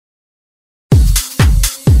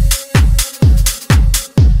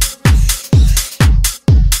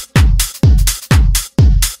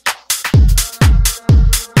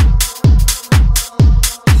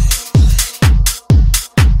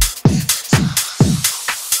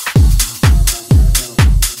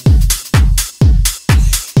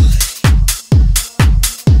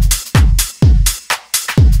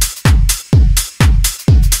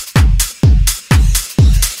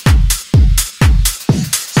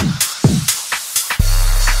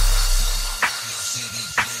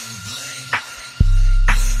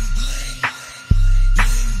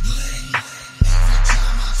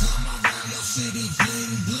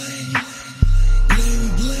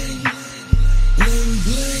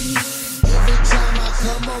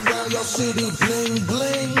around your city, bling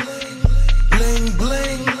bling, bling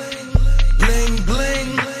bling, bling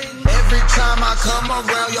bling. Every time I come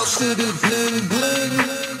around your city, bling bling,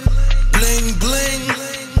 bling bling,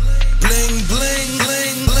 bling bling,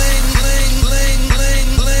 bling bling.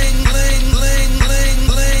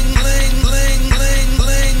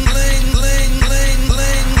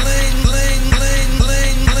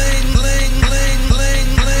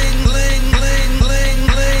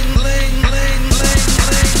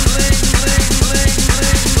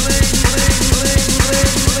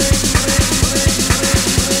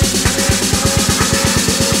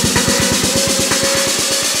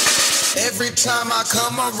 Every time I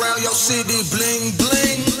come around your city, bling bling.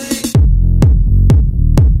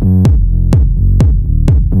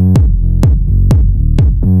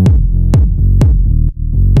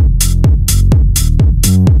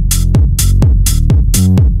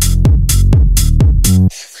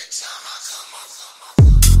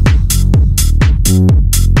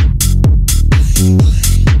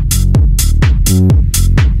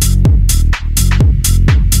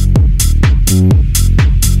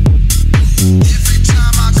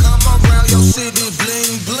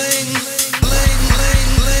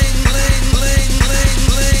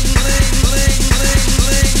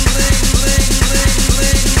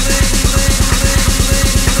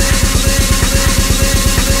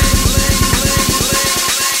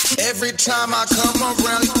 Every time I come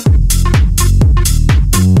around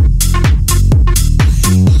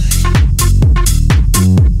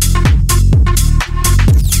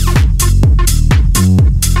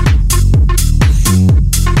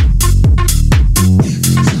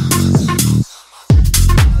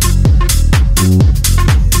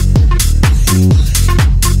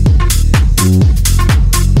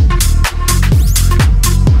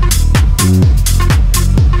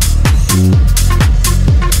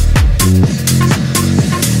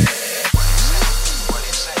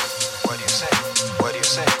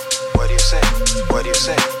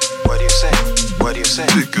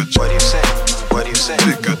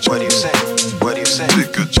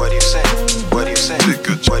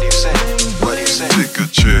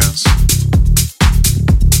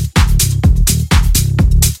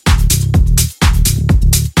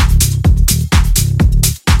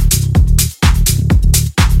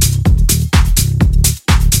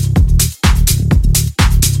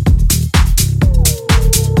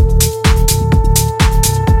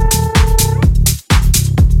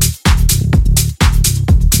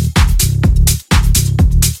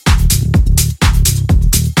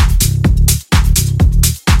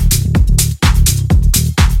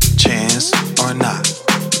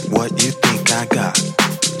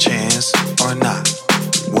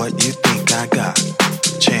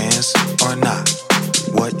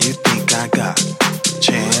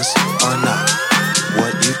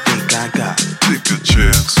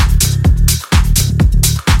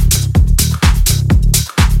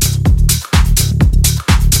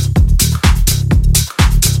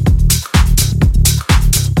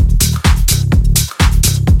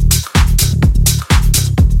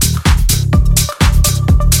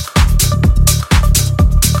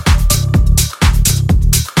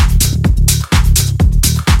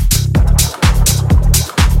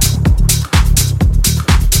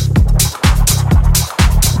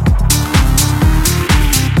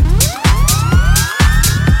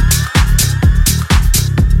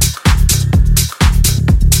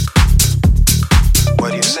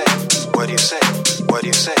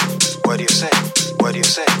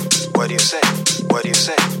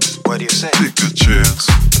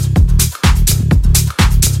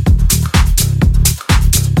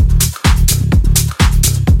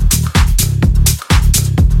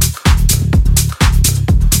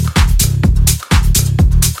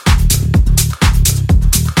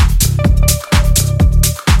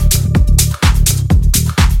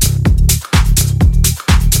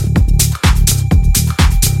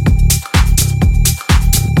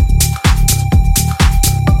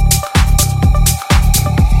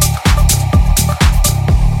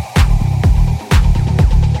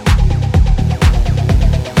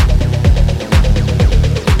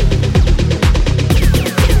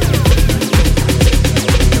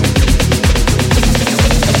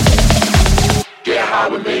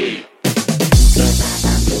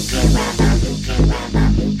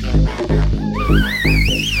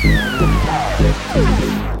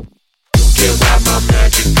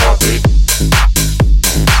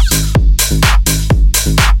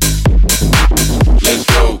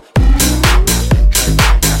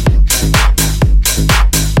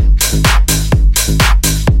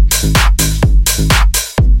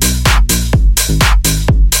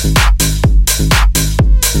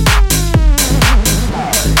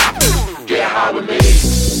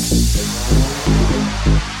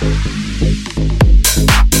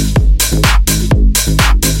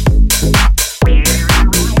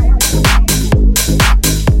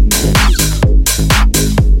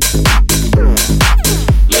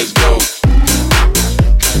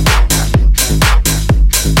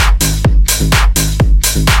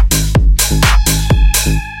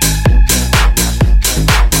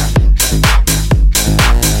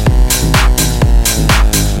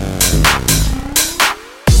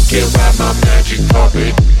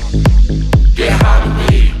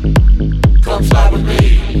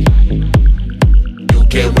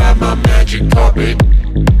inside my magic carpet.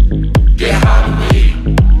 Get high with me,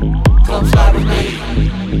 come fly with me.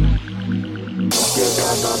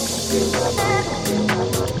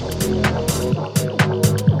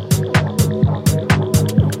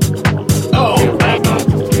 Oh,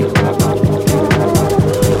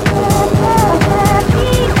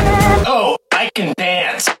 I can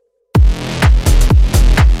dance.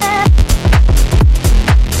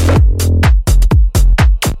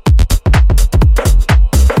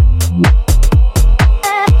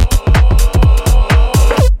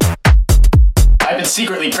 I've been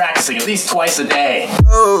secretly practicing at least twice a day.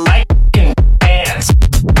 I can dance.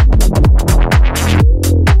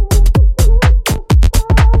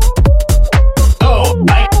 Oh,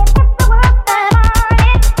 I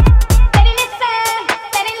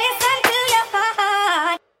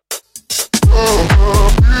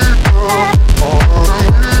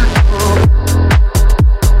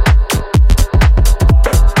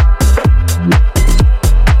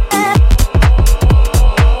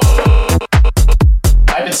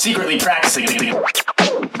I've been secretly practicing.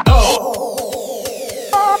 Oh!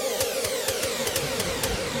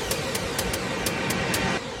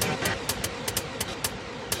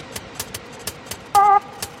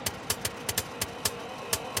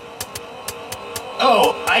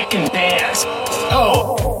 Oh, I can dance.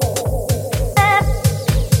 Oh!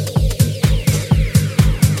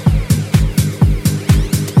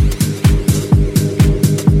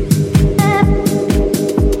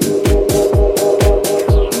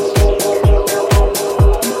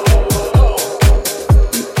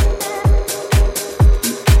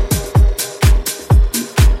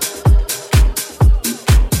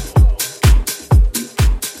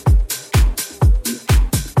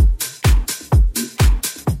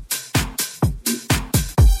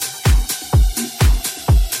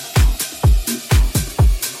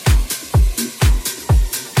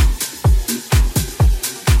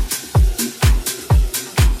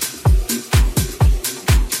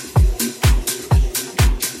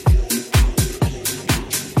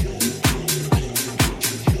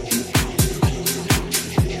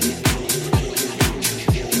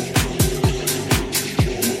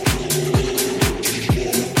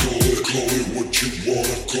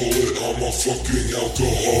 Fucking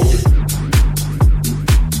alcoholic.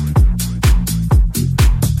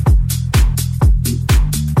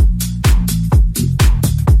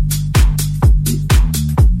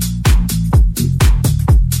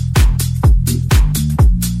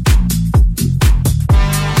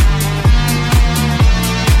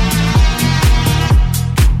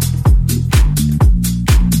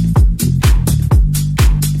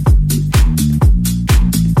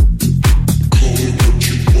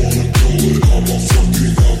 I'm a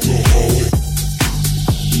fucking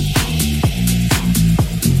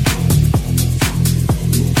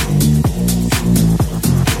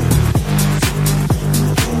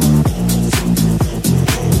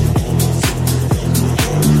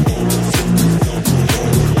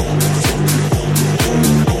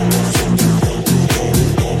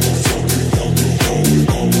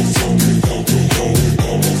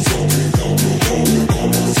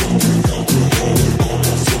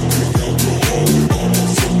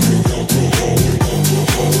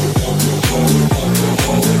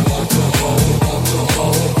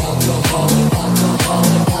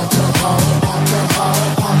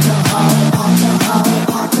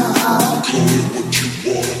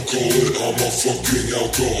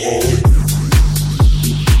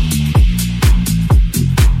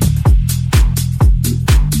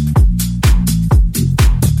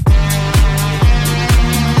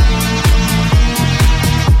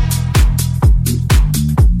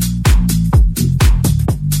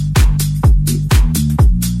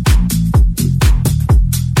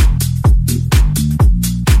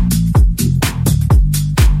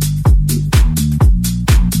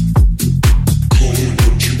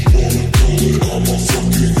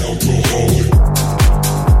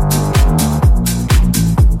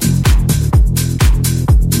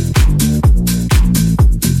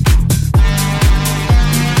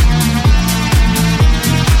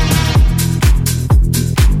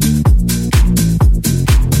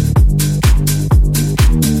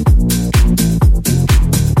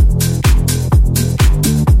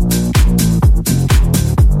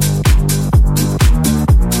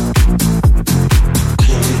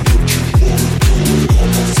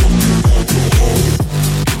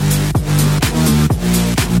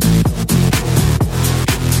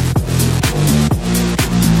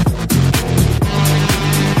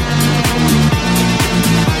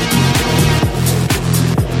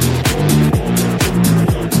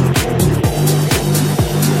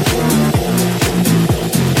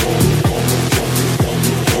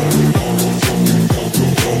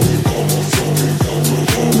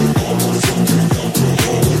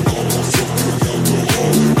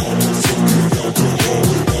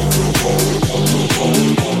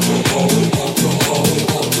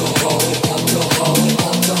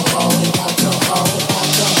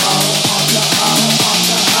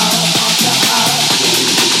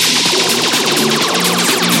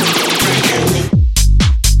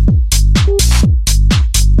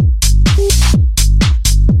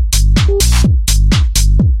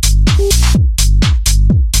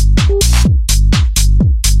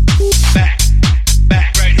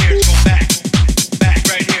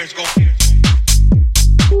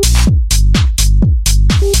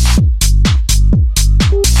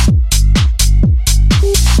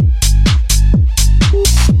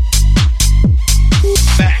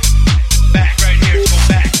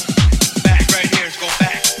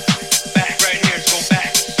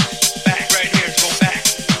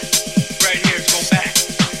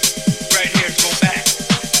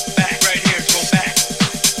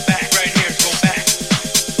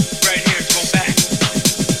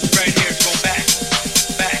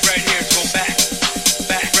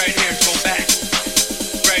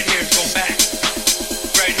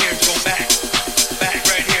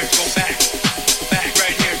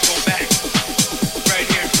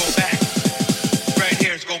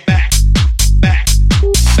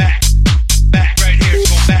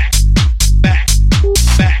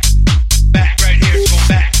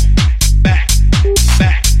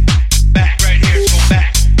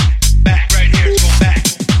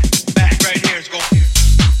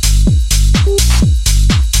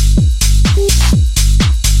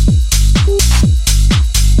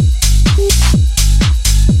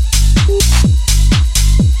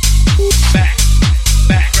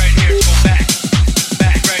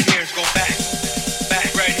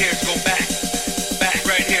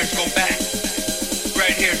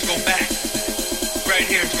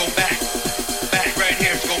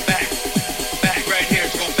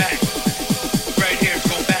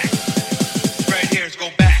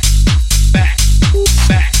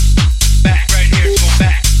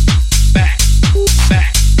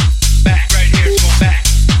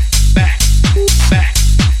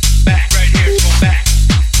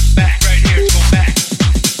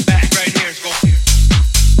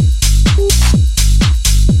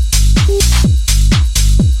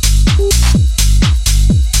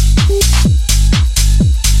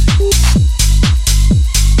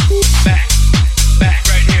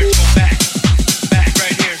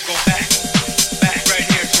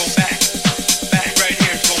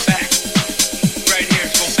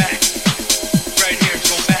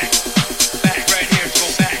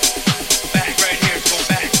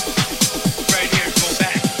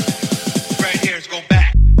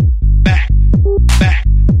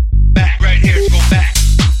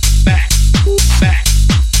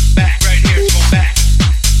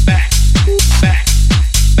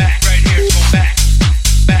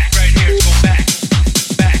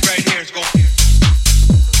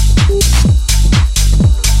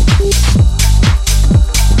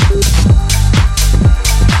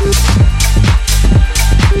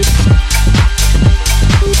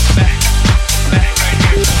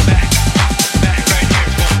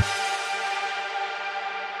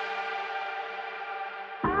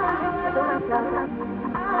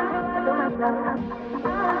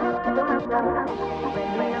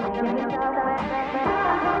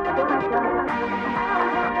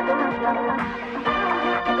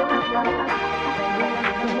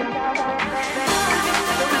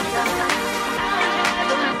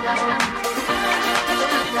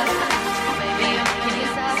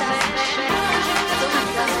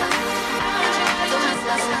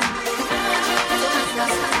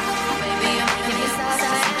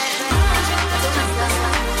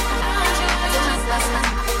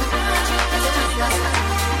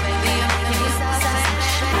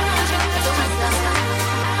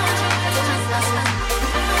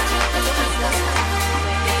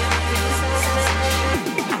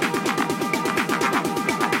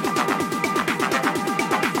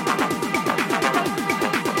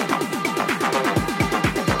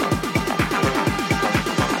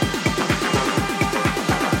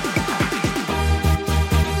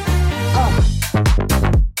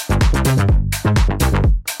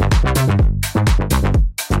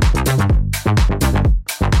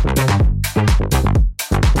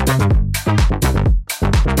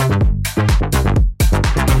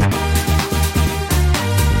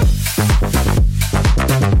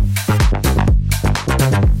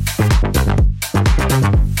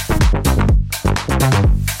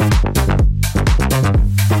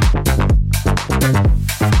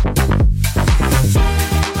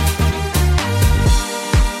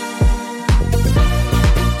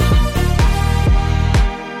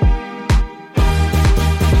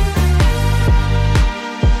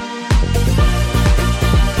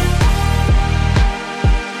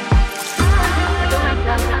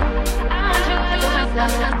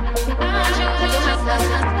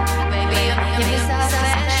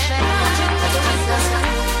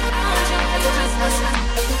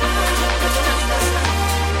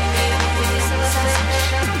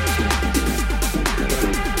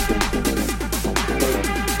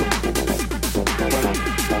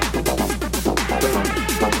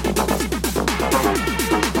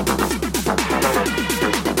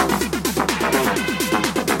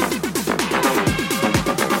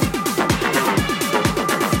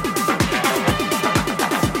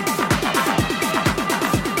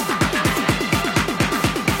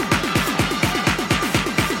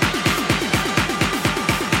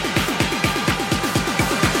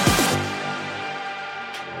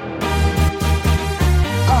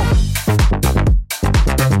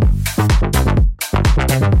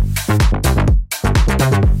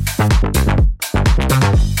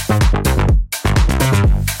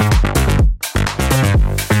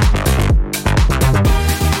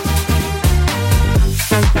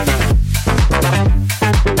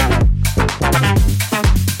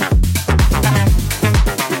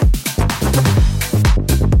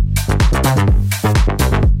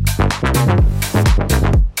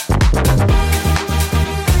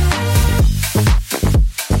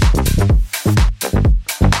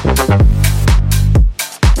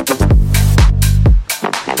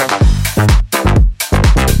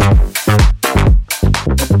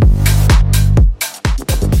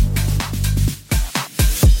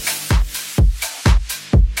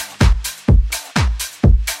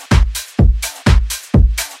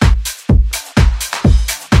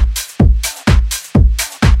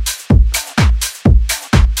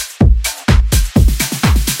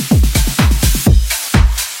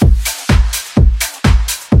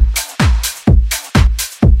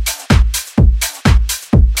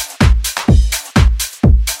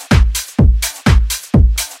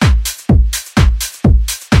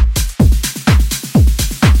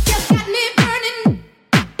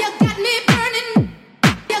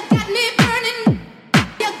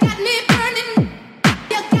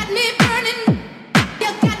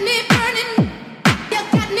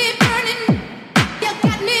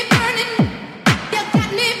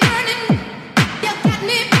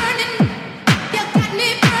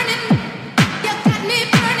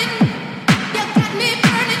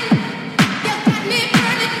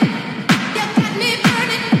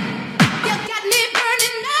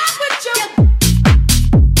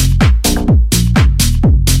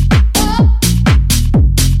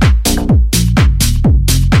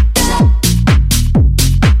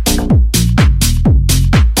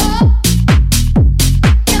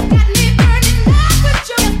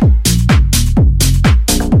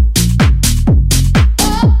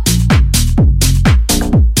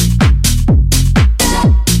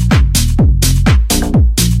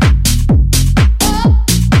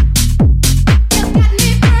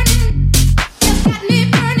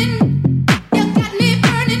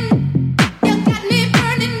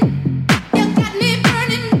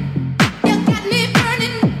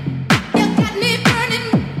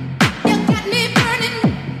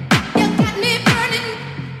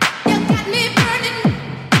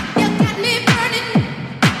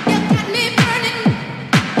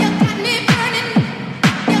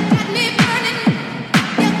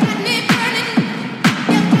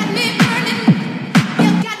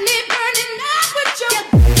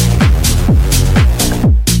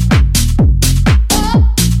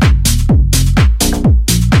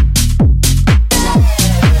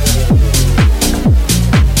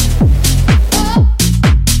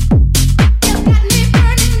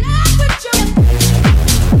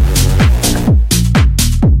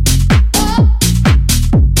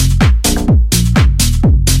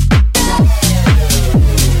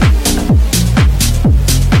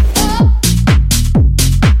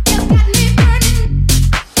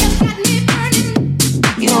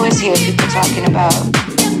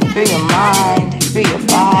free your mind, free your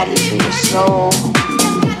body, free your soul.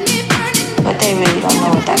 But they really don't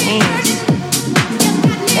know what that means.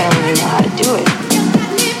 They don't really know how to do it.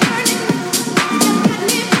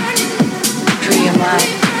 Free your mind,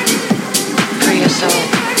 free your soul,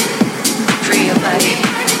 free your body.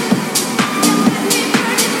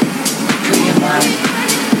 Free your mind,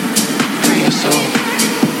 free your soul.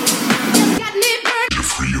 You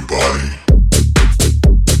free your body.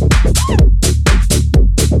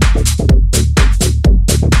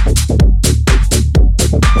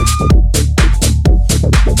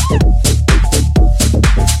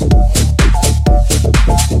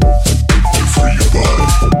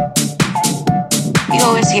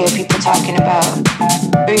 Hear people talking about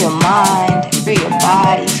free your mind, free your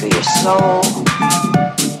body, free your soul,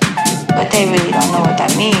 but they really don't know what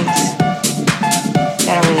that means. They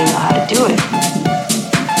don't really know how to do it.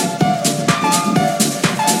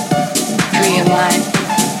 Free your mind,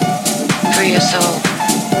 free your soul,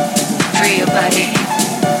 free your body.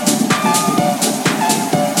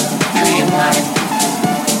 Free your mind,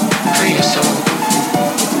 free your soul.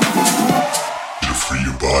 You free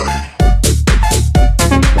your body.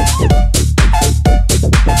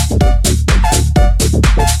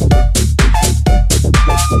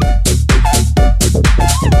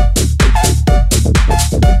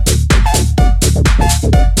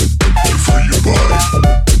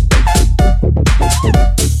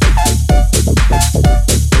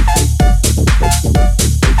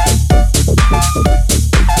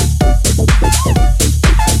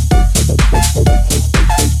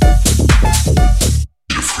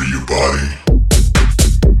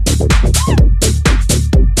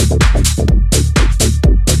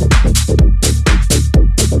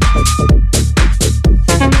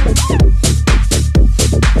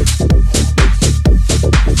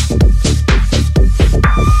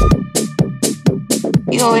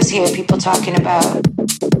 Hear people talking about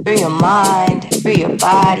free your mind, free your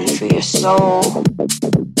body, free your soul,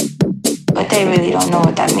 but they really don't know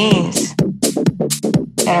what that means.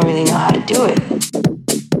 They don't really know how to do it.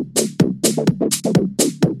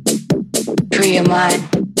 Free your mind,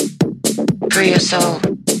 free your soul,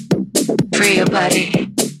 free your body.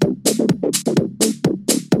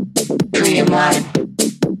 Free your mind,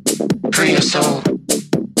 free your soul.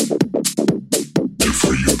 You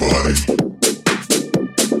free your body.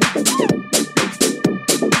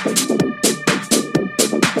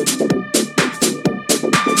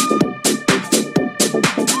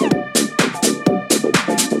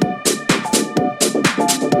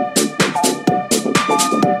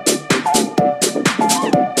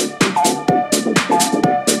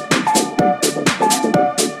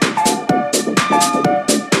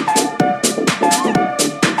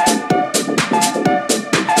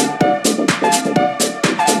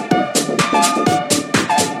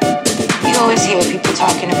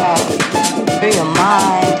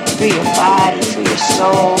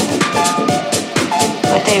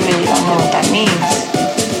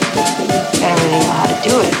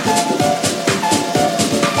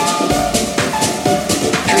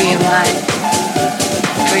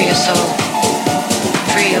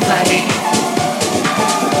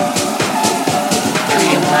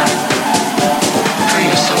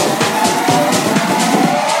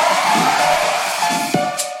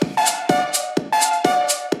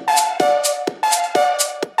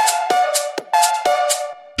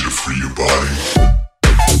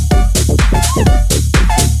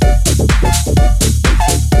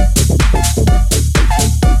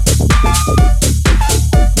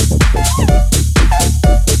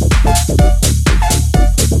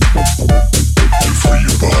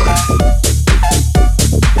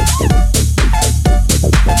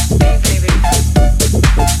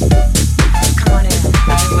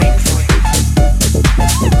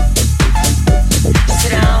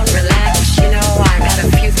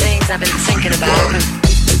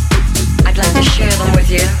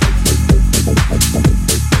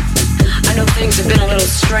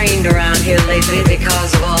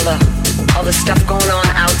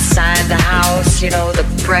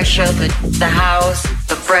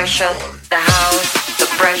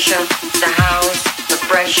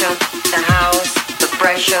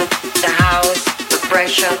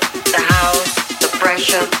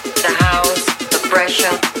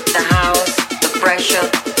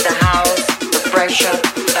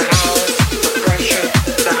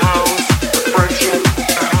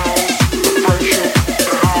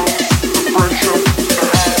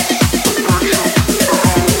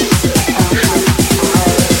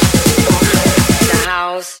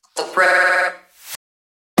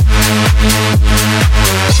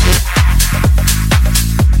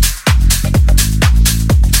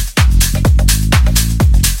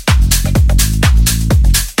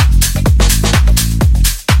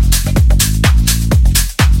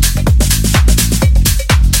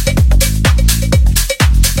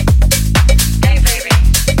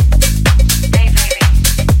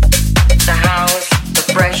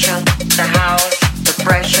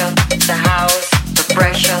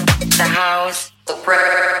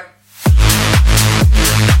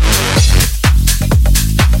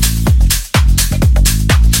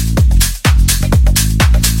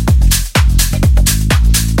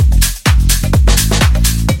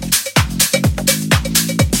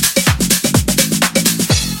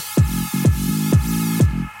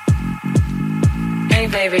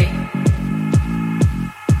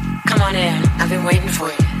 Come on in, I've been waiting for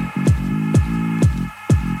you.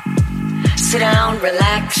 Sit down,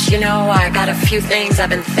 relax, you know, I got a few things I've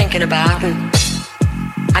been thinking about and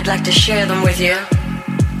I'd like to share them with you.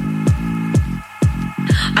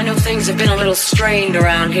 I know things have been a little strained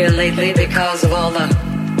around here lately because of all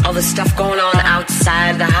the stuff going on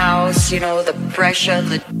outside the house, you know, the pressure,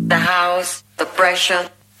 the house, the pressure,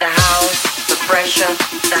 the house, the pressure,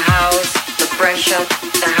 the house, the pressure,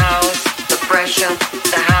 the house, the pressure,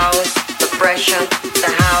 the house, the pressure, the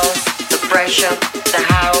house, the pressure, the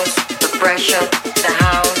house, the pressure, the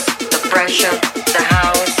house, the pressure, the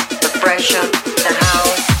house, the pressure, the house,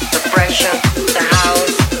 the pressure, the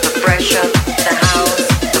house, the pressure, the house,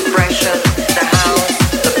 the pressure, the house, the pressure, the house,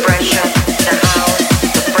 the pressure, the house,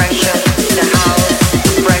 the pressure, the house,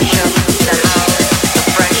 the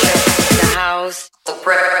pressure, the house, the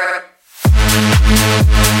pressure.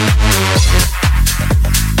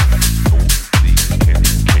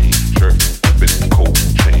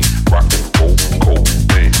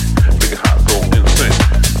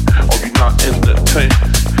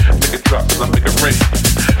 Make it drop and I make it rain.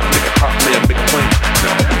 Make it hot, man, make it plain.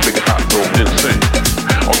 Now, make it hot, go insane.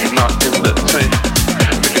 Oh, you're not in the tank.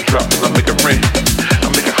 Make it drop and I make it rain. I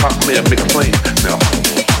make it hot, man, make it plain. Now,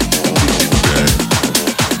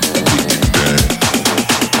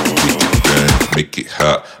 make it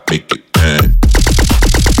hot, make it bang.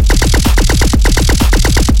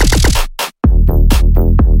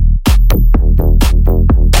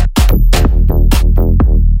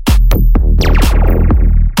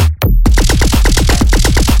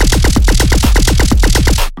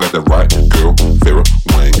 The right girl, Vera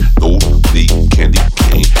Wang, those the candy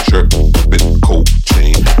cane, shirt open, cold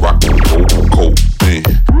chain, rock and roll, cold thing.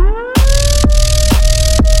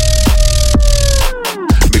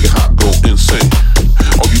 Make it hot, go insane.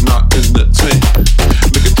 Oh, you not in the tank.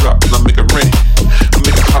 Make it drop and I make it rain. I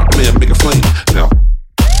make it hot, man, make it flame. Now,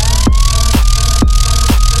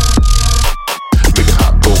 make it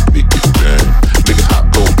hot, go big it down. Make it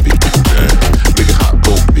hot, go big it down. Make it hot,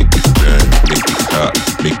 go big it down. Make it hot.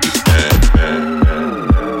 Make it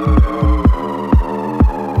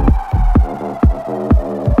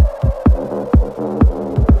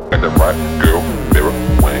got the right girl, Vera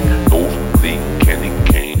Wang, nose lead, candy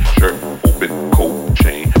cane, shirt open, cold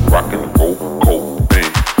chain, rock and roll, cold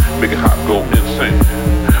thing. Make it hot, go insane.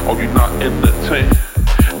 Oh, you not in the tank.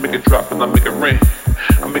 Make it drop and I make it rain.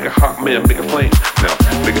 I make it hot, man, make it flame. Now,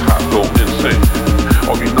 make it hot, go insane.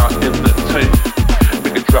 Oh, you not in the tank.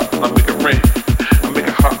 Make it drop and I make it rain. Make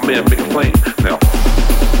it hot, man, make it flame. Now,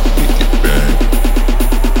 make it bang,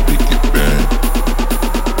 make it bang,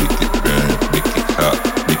 make it bang, make it hot,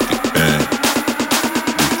 make it bang,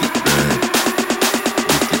 make it bang,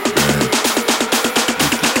 make it bang,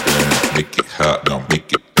 make it hot, now make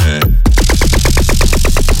it bang.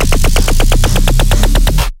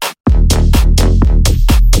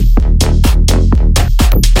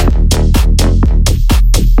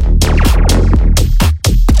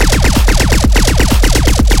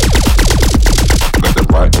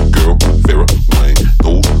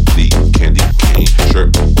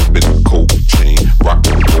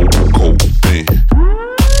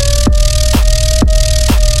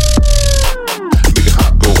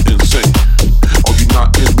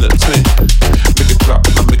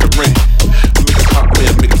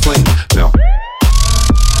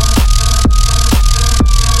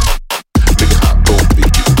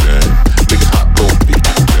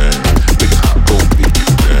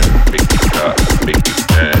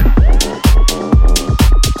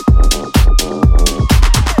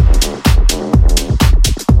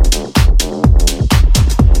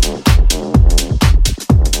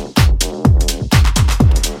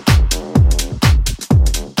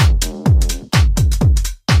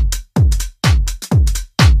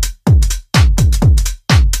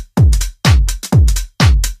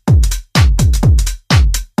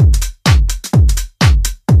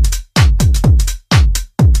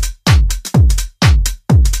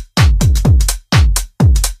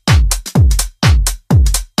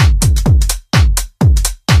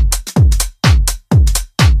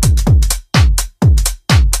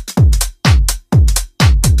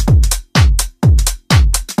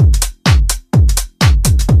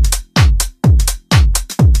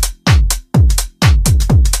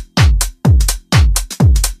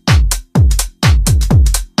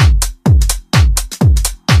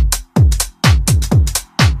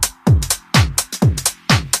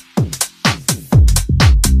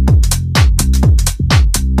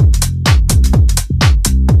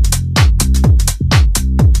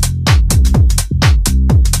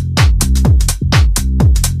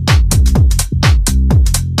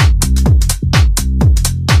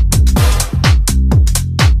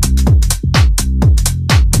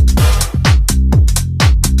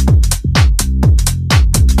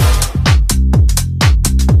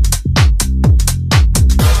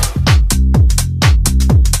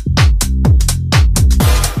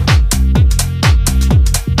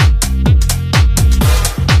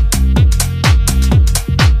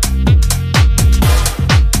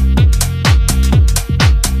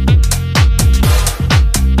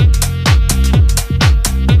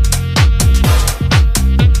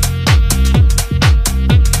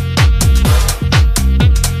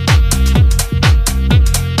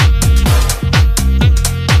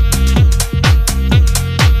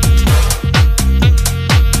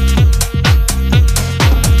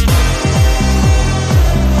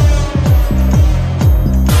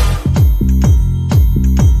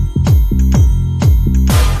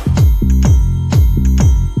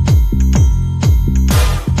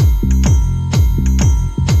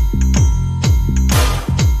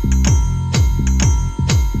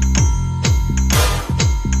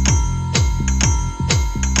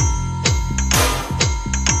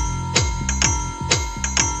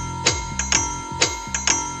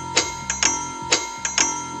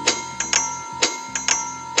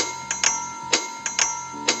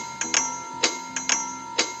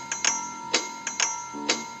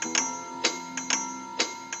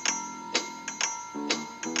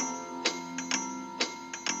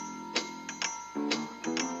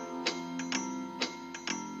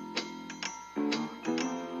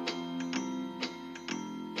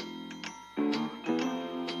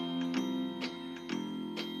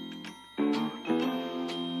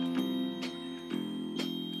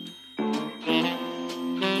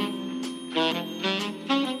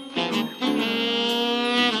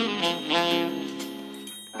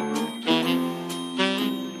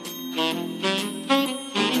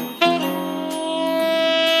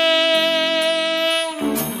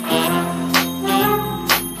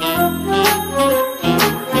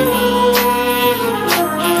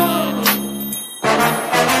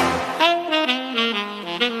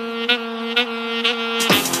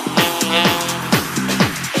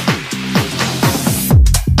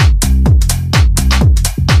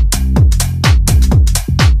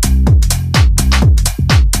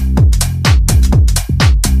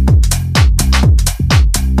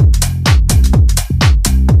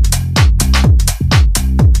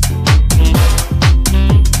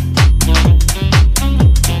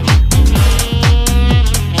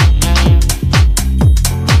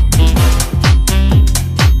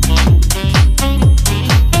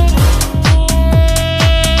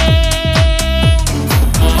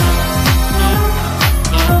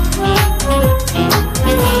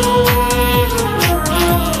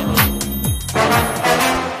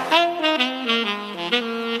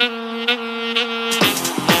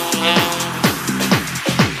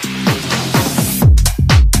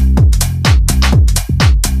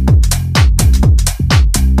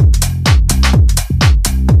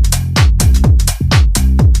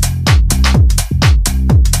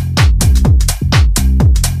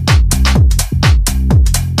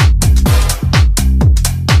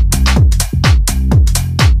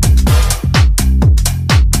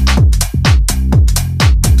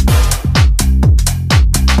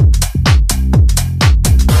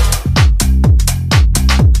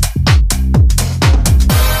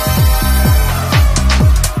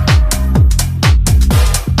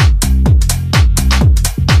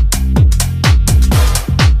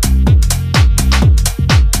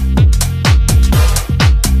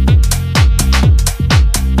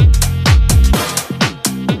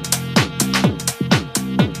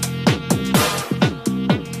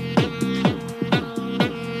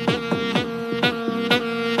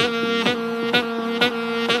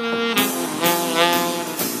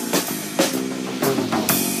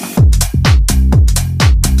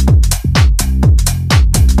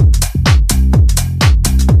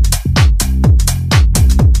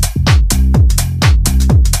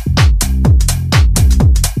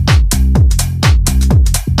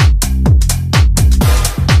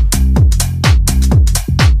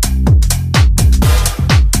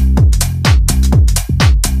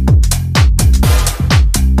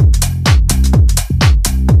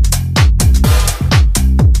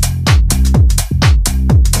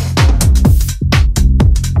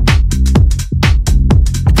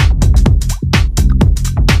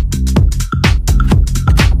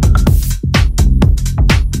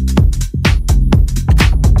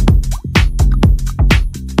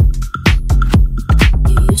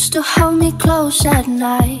 hold me close at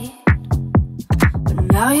night, but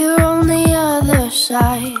now you're on the other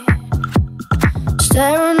side,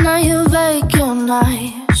 staring at your vacant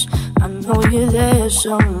eyes. I know you're there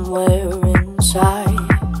somewhere inside.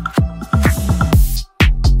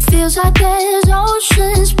 Feels like there's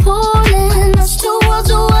oceans pulling us towards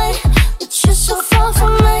away, but you're so far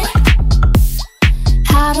from me.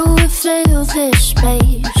 How do we fill this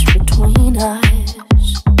space between us?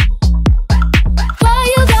 Why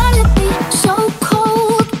you gotta be so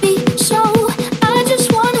cold, be so? I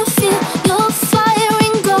just wanna feel your fire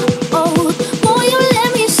and go old. Won't you let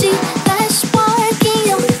me see that spark in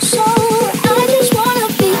your soul? I just wanna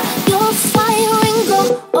be your fire and go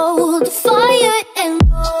old, fire and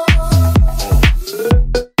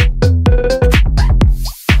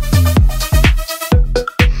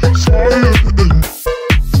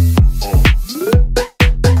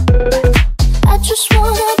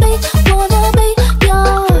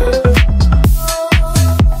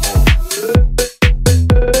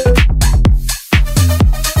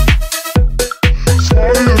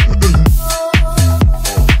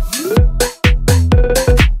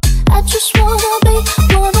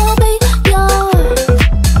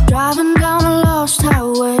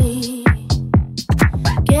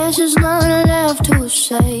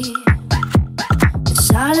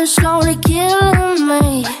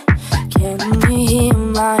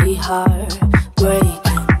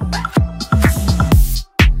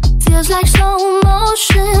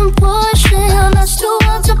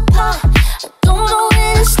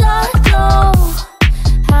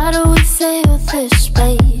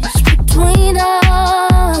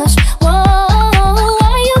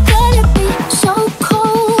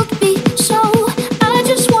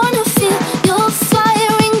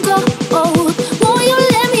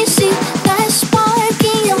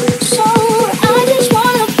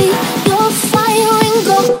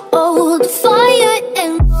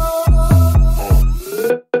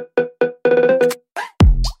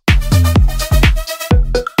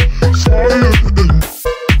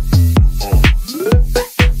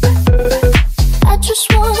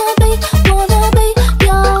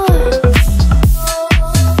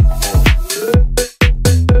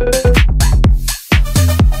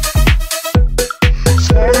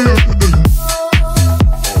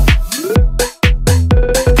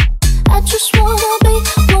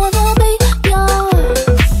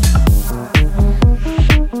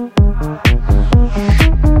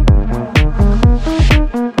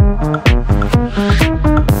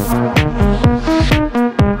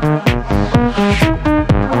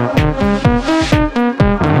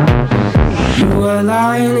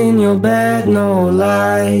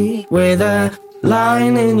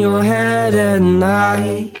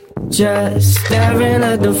just staring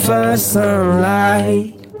at the first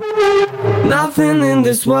sunlight. Nothing in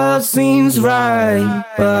this world seems right,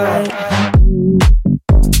 but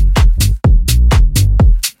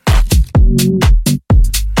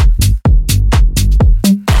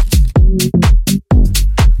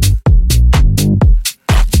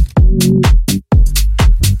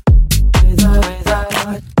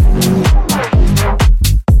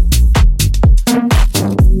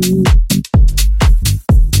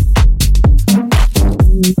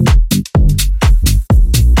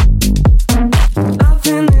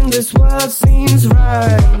seems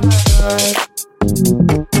right.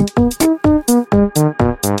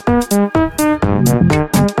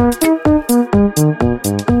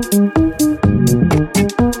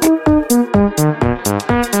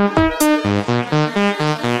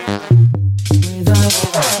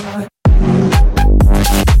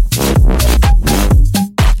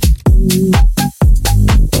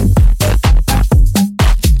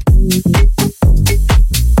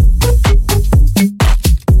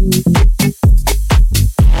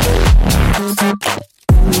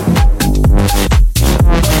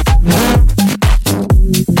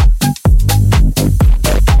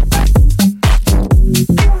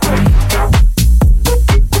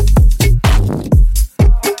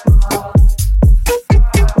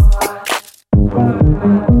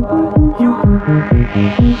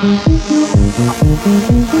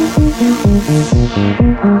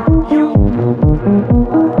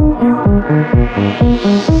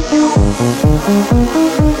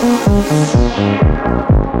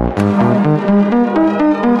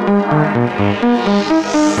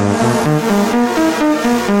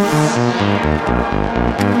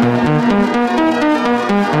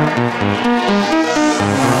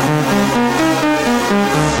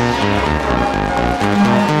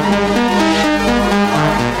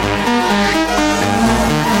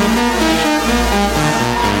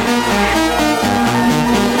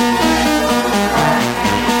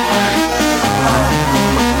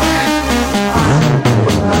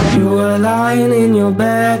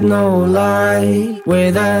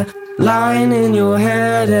 with a line in your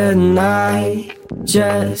head at night,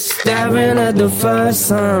 just staring at the first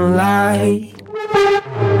sunlight.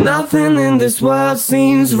 Nothing in this world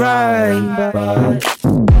seems right, but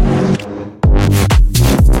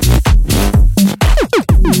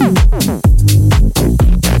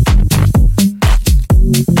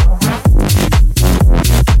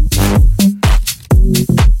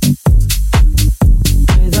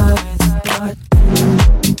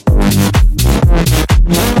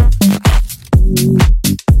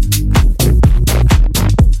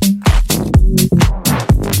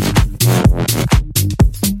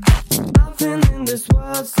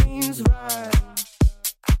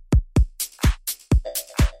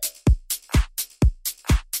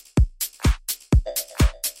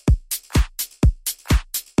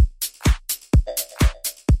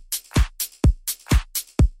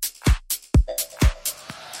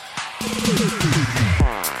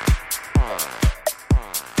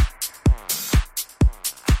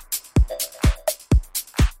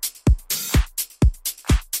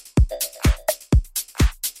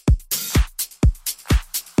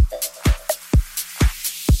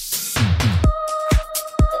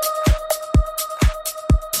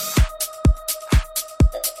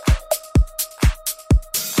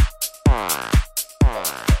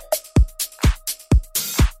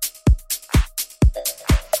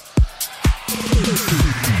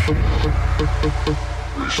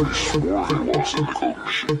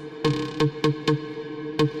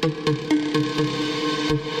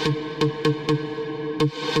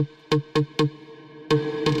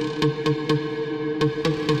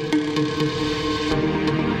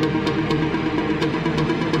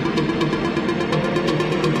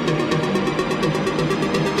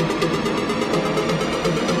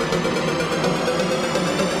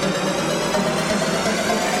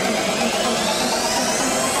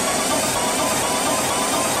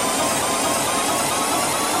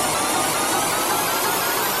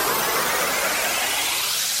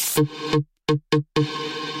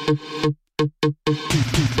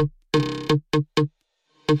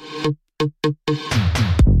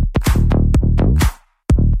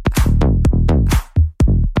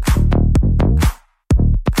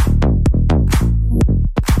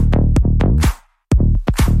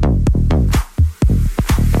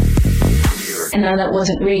And now that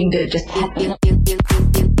wasn't reading good, just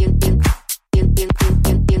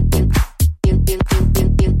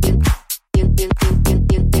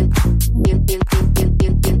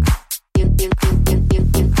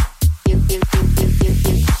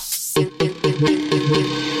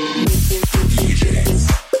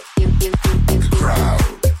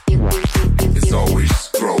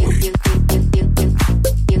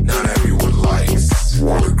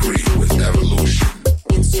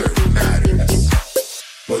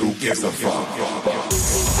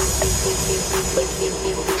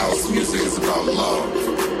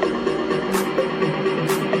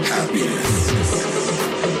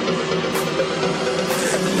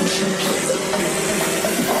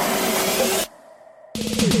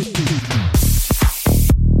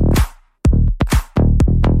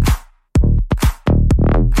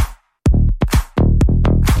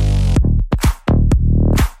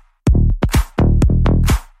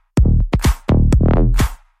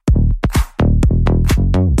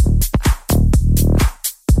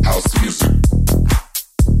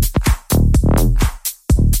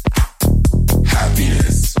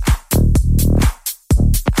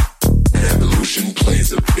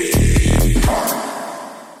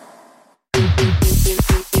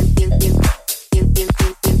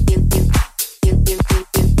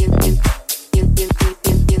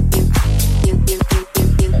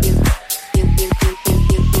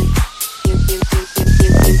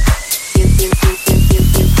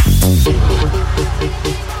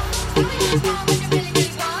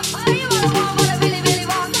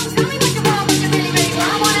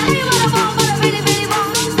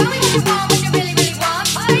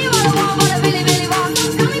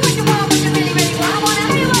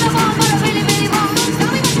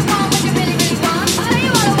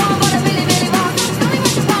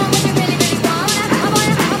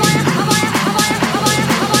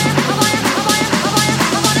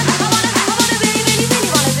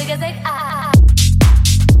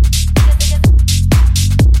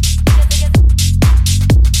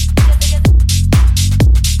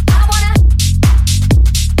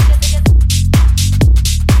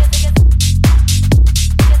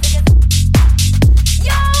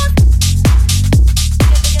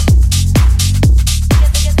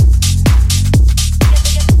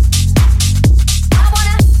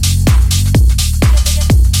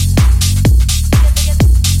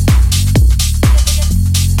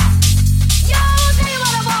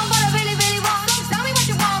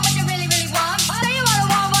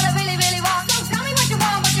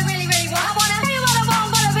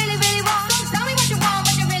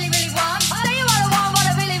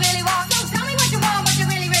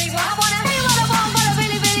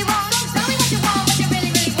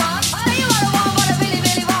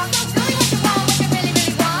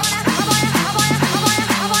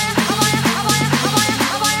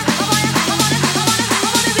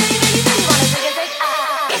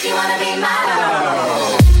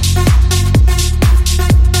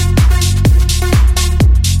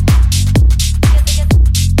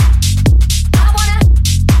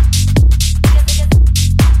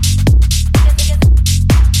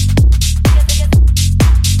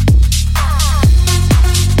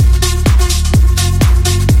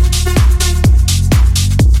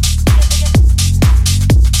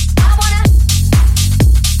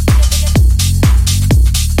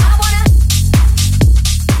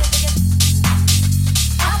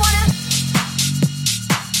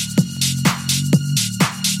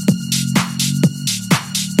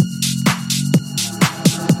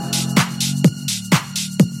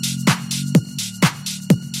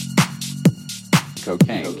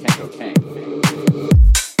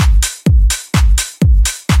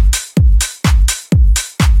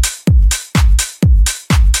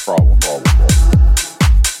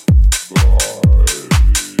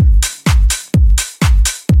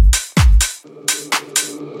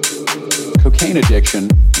Cocaine addiction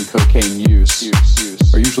and cocaine use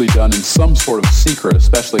are usually done in some sort of secret,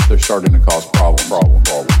 especially if they're starting to cause problems.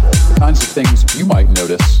 The kinds of things you might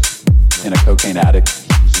notice in a cocaine addict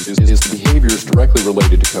is the behaviors directly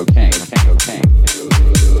related to cocaine.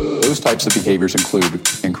 Those types of behaviors include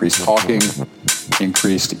increased talking,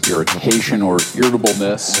 increased irritation or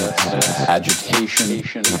irritableness, agitation,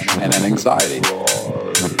 and anxiety.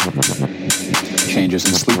 Changes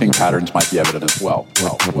in sleeping patterns might be evident as well.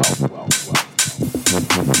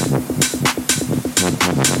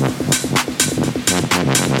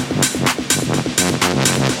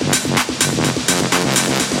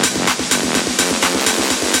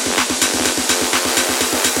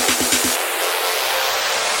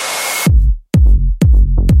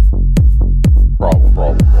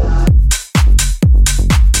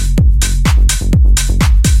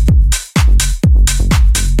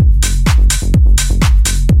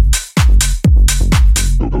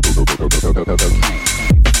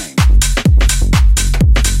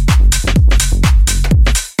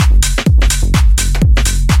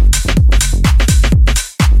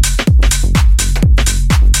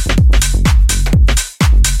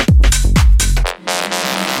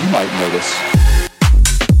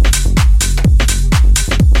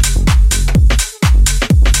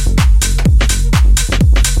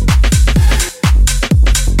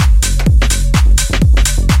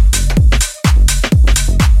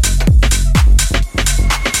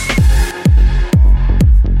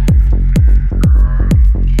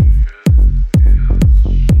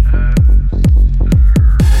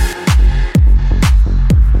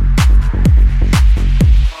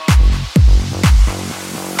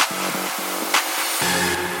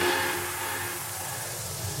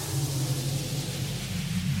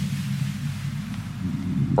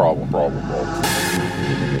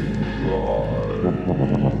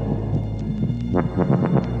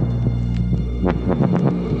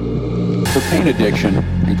 Cocaine addiction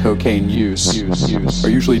and cocaine use are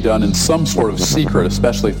usually done in some sort of secret,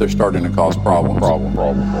 especially if they're starting to cause problems.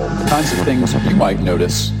 The kinds of things you might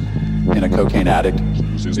notice in a cocaine addict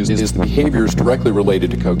is the behaviors directly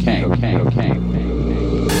related to cocaine.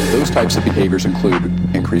 Those types of behaviors include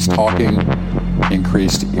increased talking,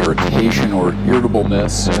 increased irritation or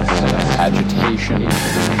irritableness, agitation,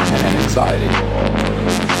 and anxiety.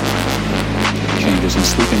 Changes in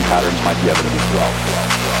sleeping patterns might be evident as well.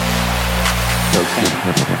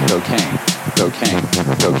 Cocaine.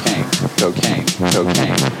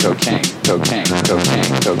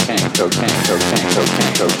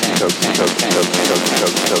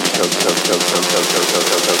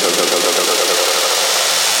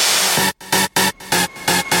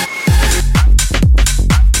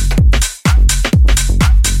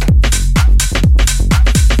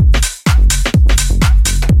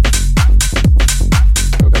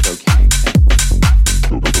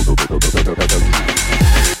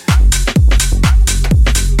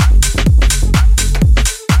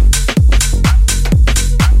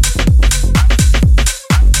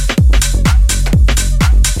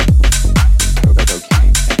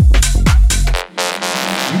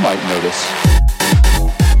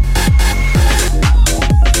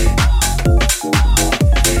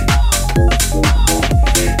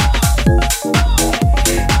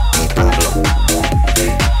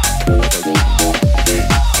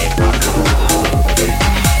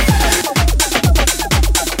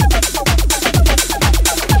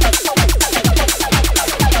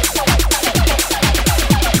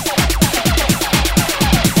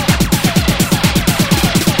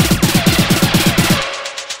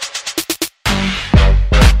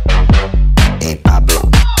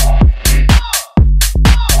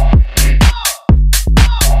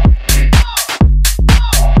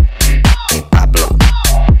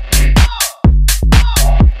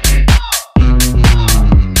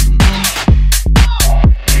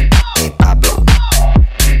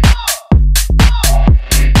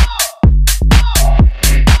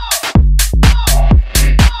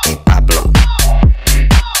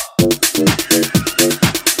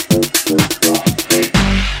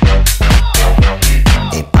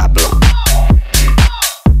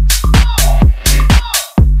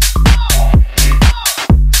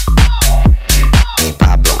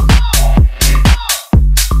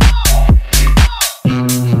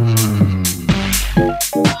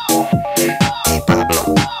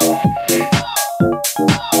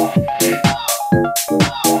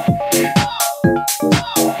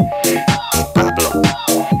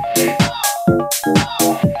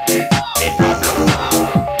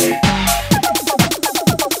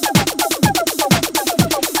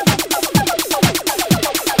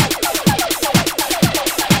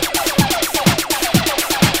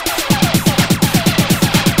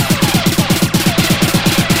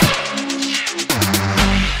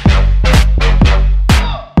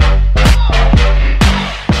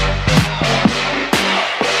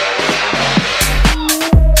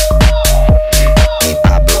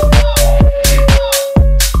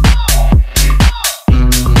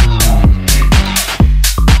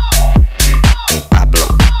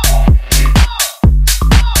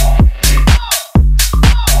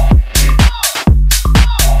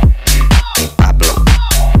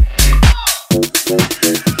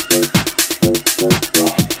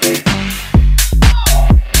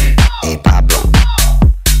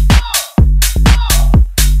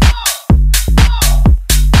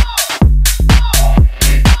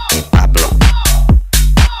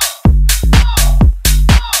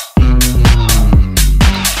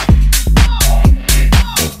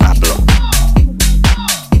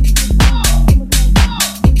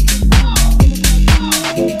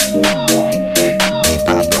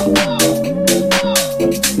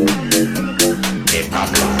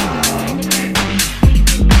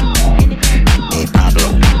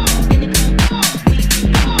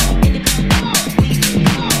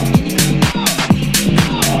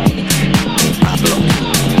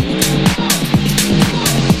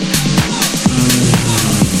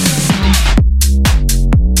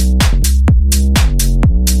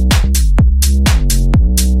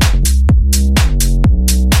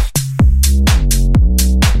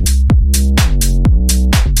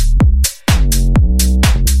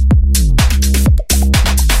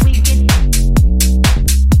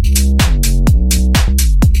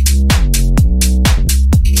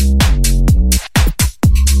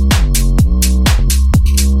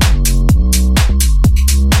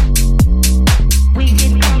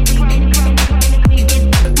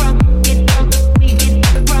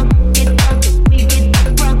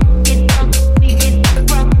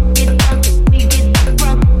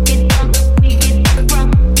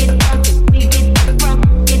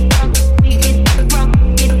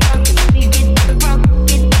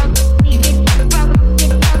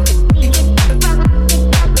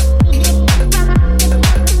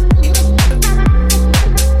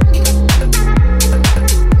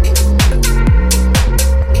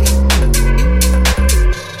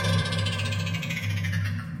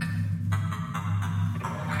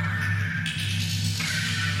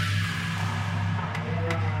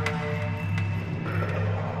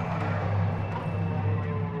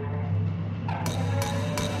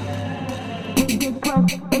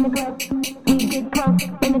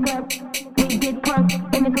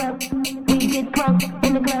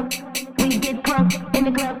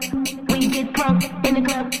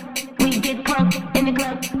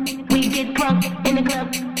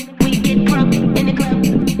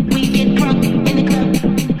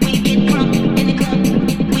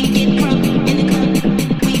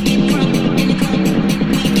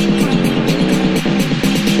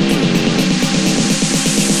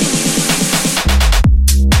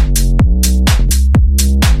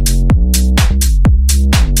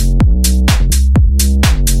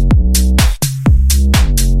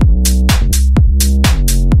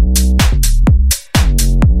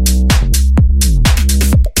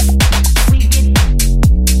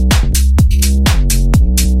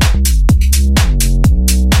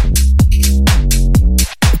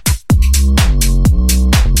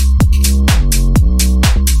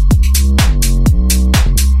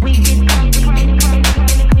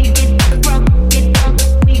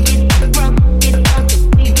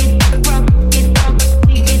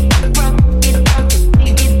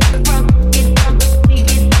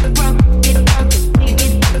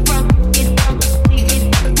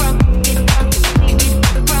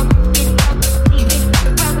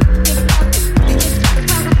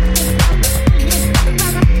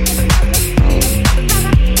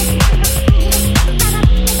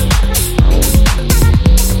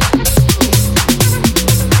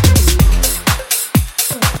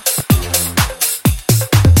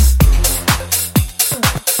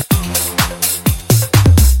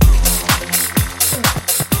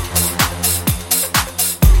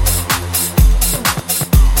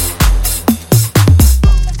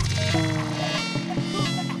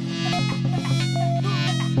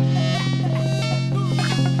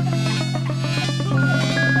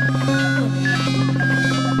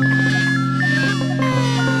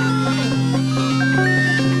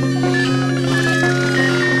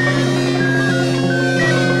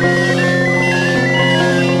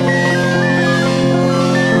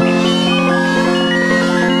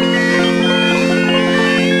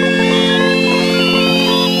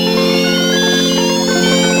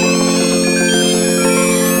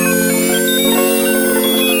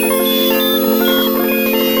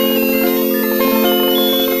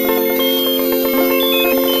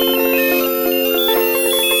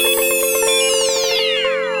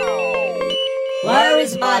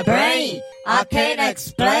 my brain. I can't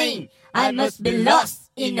explain. I must be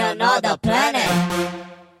lost in another planet.